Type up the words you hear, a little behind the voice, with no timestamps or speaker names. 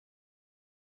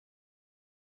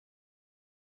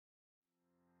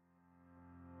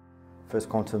First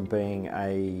Quantum being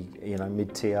a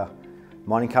mid-tier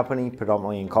mining company,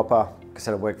 predominantly in copper. I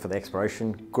said I worked for the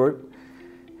exploration group,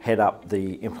 head up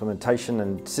the implementation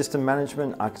and system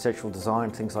management, architectural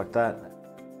design, things like that.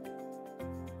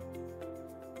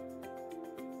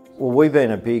 Well, we've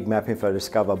been a big MapInfo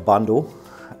Discover bundle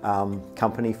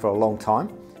company for a long time.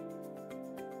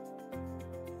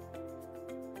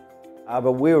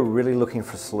 But we were really looking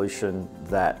for a solution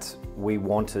that we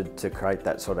wanted to create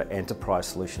that sort of enterprise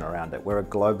solution around it. We're a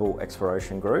global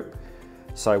exploration group,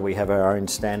 so we have our own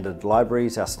standard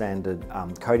libraries, our standard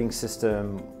coding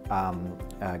system,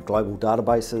 global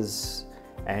databases,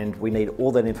 and we need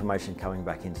all that information coming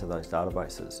back into those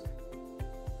databases.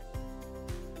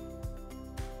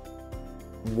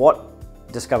 What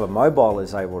Discover Mobile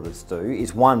is able to do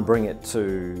is, one, bring it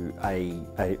to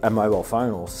a mobile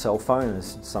phone or cell phone,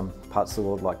 as some parts of the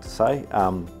world like to say.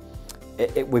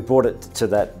 We brought it to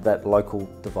that local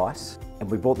device,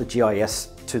 and we brought the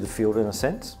GIS to the field in a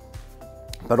sense.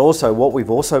 But also what we've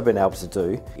also been able to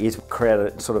do is create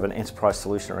a sort of an enterprise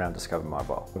solution around Discover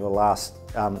Mobile. For the last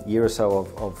year or so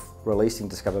of releasing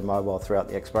Discover Mobile throughout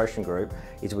the exploration group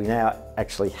is we now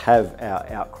actually have our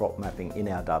outcrop mapping in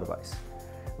our database,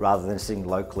 rather than sitting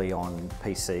locally on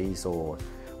PCs or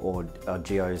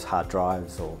Geo's hard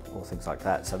drives or things like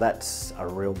that. So that's a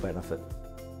real benefit.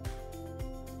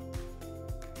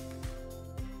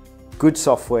 Good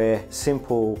software,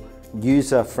 simple,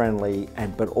 user-friendly,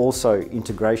 but also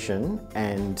integration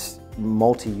and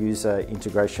multi-user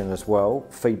integration as well,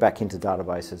 feedback into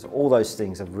databases. All those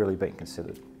things have really been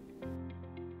considered.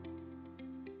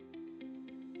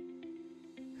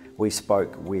 We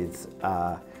spoke with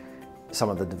some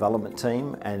of the development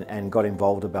team and got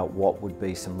involved about what would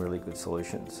be some really good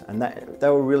solutions. And they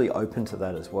were really open to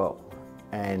that as well.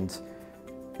 And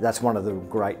that's one of the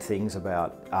great things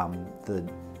about the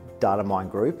Datamine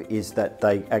group, is that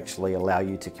they actually allow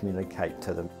you to communicate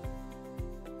to them.